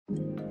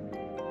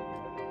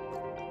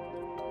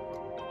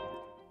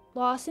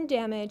Loss and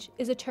damage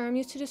is a term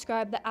used to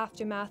describe the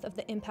aftermath of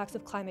the impacts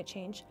of climate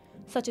change,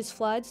 such as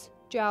floods,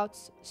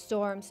 droughts,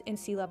 storms, and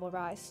sea level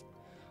rise.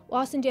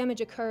 Loss and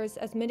damage occurs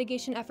as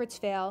mitigation efforts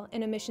fail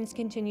and emissions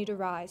continue to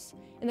rise,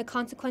 and the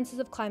consequences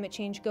of climate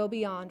change go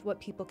beyond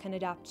what people can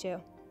adapt to.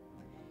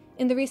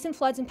 In the recent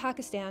floods in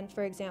Pakistan,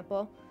 for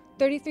example,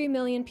 33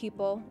 million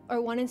people,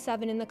 or 1 in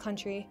 7 in the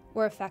country,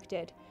 were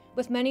affected,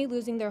 with many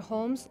losing their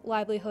homes,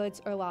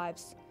 livelihoods, or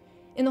lives.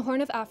 In the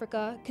Horn of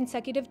Africa,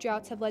 consecutive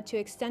droughts have led to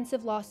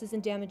extensive losses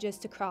and damages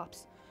to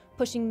crops,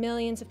 pushing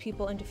millions of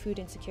people into food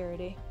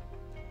insecurity.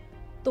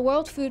 The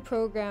World Food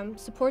Programme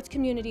supports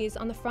communities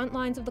on the front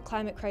lines of the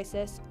climate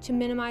crisis to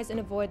minimize and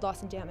avoid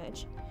loss and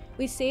damage.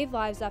 We save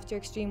lives after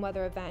extreme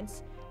weather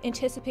events,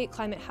 anticipate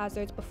climate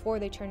hazards before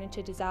they turn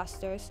into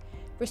disasters,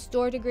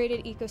 restore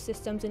degraded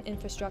ecosystems and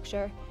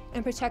infrastructure,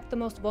 and protect the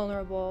most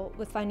vulnerable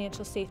with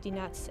financial safety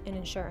nets and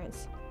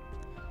insurance.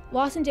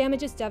 Loss and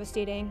damage is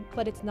devastating,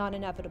 but it's not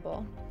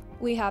inevitable.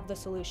 We have the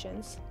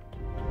solutions.